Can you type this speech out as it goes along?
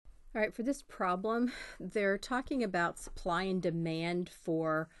All right, for this problem, they're talking about supply and demand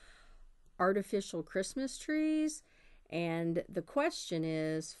for artificial Christmas trees. And the question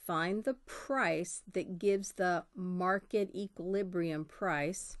is, find the price that gives the market equilibrium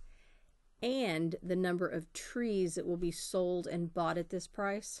price and the number of trees that will be sold and bought at this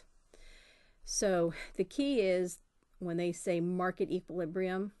price. So the key is when they say market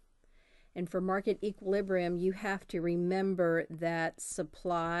equilibrium, and for market equilibrium, you have to remember that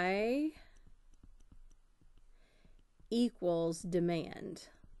supply equals demand.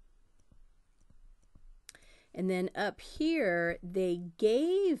 And then up here, they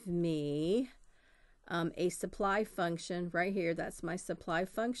gave me a supply function right here. That's my supply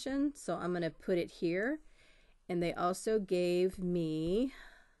function. So I'm going to put it here. And they also gave me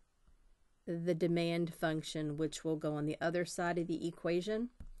the demand function, which will go on the other side of the equation.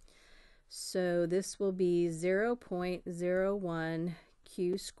 So this will be 0.01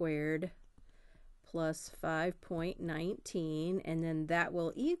 q squared plus 5.19, and then that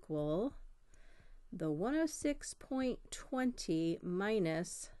will equal the 106.20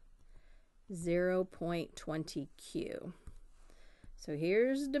 minus 0.20 q. So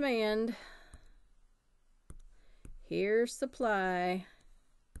here's demand, here's supply,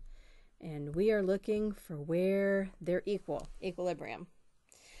 and we are looking for where they're equilibrium.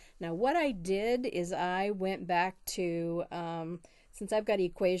 Now what I did is I went back to, since I've got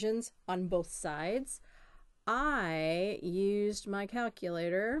equations on both sides, I used my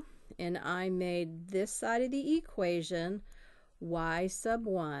calculator and I made this side of the equation y sub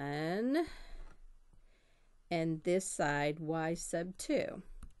 1 and this side y sub 2.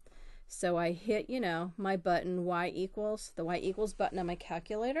 So I hit, my button y equals, the y equals button on my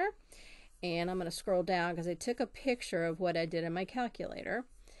calculator, and I'm going to scroll down because I took a picture of what I did in my calculator.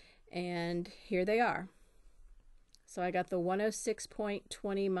 And here they are. So I got the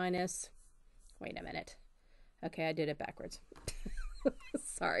 106.20 minus, wait a minute. Okay, I did it backwards.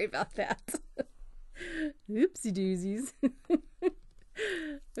 Sorry about that. Oopsie doozies.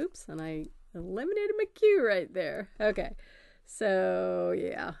 Oops, and I eliminated my Q right there. Okay, so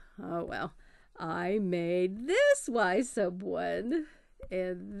yeah, oh well. I made this y sub 1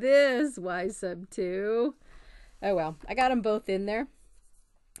 and this y sub 2. Oh well, I got them both in there.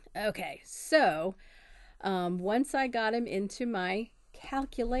 Okay, so once I got them into my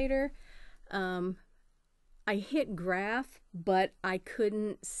calculator, I hit graph, but I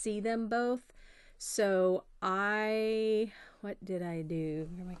couldn't see them both. So what did I do?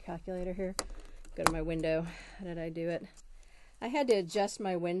 Where's my calculator here? Go to my window. How did I do it? I had to adjust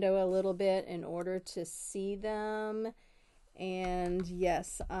my window a little bit in order to see them. And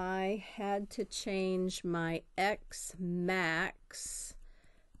yes, I had to change my X max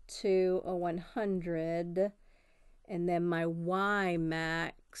to a 100, and then my Y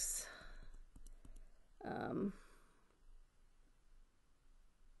max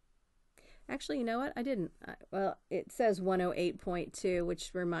actually, you know what? I didn't. Well, it says 108.2,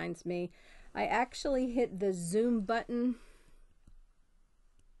 which reminds me, I actually hit the zoom button,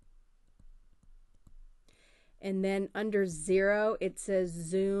 and then under 0 it says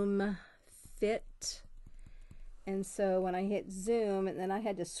zoom fit. And so when I hit zoom, and then I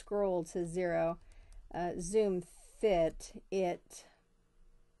had to scroll to 0, zoom fit, it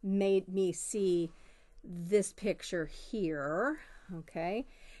made me see this picture here, okay?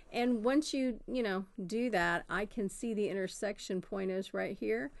 And once you do that, I can see the intersection point is right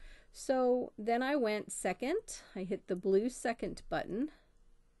here. So then I went second, I hit the blue second button,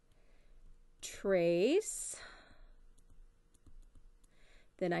 trace,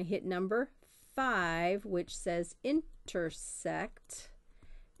 then I hit number 5, which says intersect,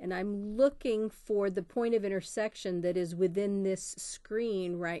 and I'm looking for the point of intersection that is within this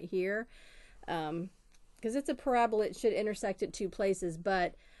screen right here, because it's a parabola, it should intersect at 2 places,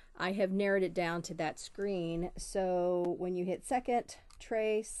 but I have narrowed it down to that screen. So when you hit second,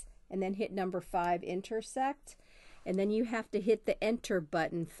 trace, and then hit number 5, intersect, and then you have to hit the enter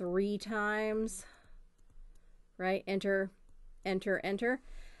button 3 times, right? Enter, enter, enter.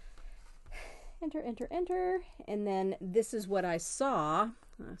 Enter, enter, enter, and then this is what I saw.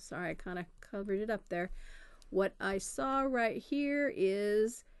 Sorry, I kind of covered it up there. What I saw right here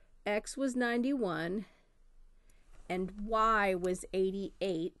is X was 91 and Y was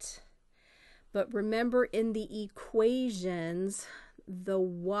 88. But remember, in the equations, the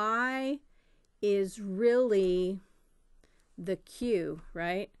Y is really the Q,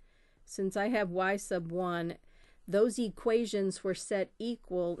 right? Since I have Y sub 1, those equations were set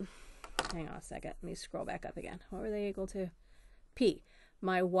equal. Hang on a second. Let me scroll back up again. What were they equal to? P.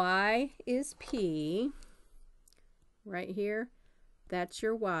 My Y is P right here that's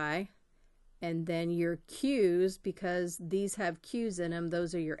your y. And then your q's, because these have q's in them,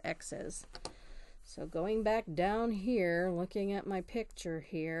 those are your x's. So going back down here, looking at my picture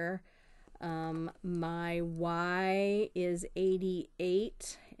here, my y is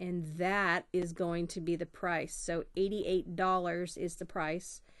 88, and that is going to be the price. So $88 is the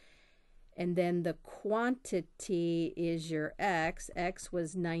price. And then the quantity is your x. X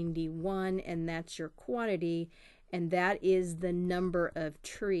was 91, and that's your quantity, and that is the number of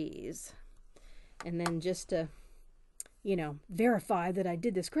trees. And then just to, you know, verify that I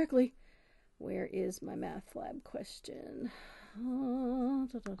did this correctly, where is my math lab question?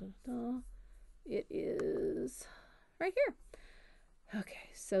 It is right here. Okay,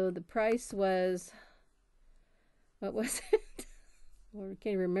 so the price was, what was it? Well, I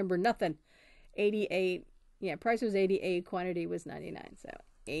can't remember nothing. 88. Yeah, price was 88, quantity was 99. So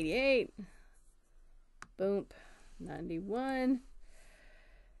 88, boom, 91.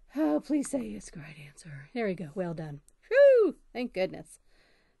 Oh, please say it's the right answer. There we go. Well done. Whew! Thank goodness.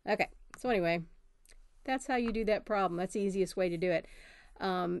 Okay. So anyway, that's how you do that problem. That's the easiest way to do it.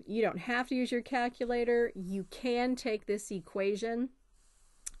 You don't have to use your calculator. You can take this equation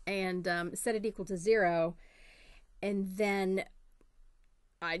and set it equal to 0. And then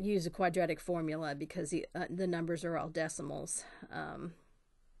I'd use a quadratic formula because the numbers are all decimals.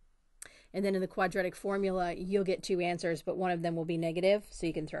 And then in the quadratic formula, you'll get 2 answers, but one of them will be negative, so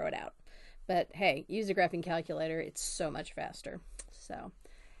you can throw it out. But hey, use a graphing calculator. It's so much faster. So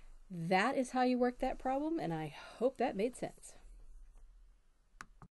that is how you work that problem, and I hope that made sense.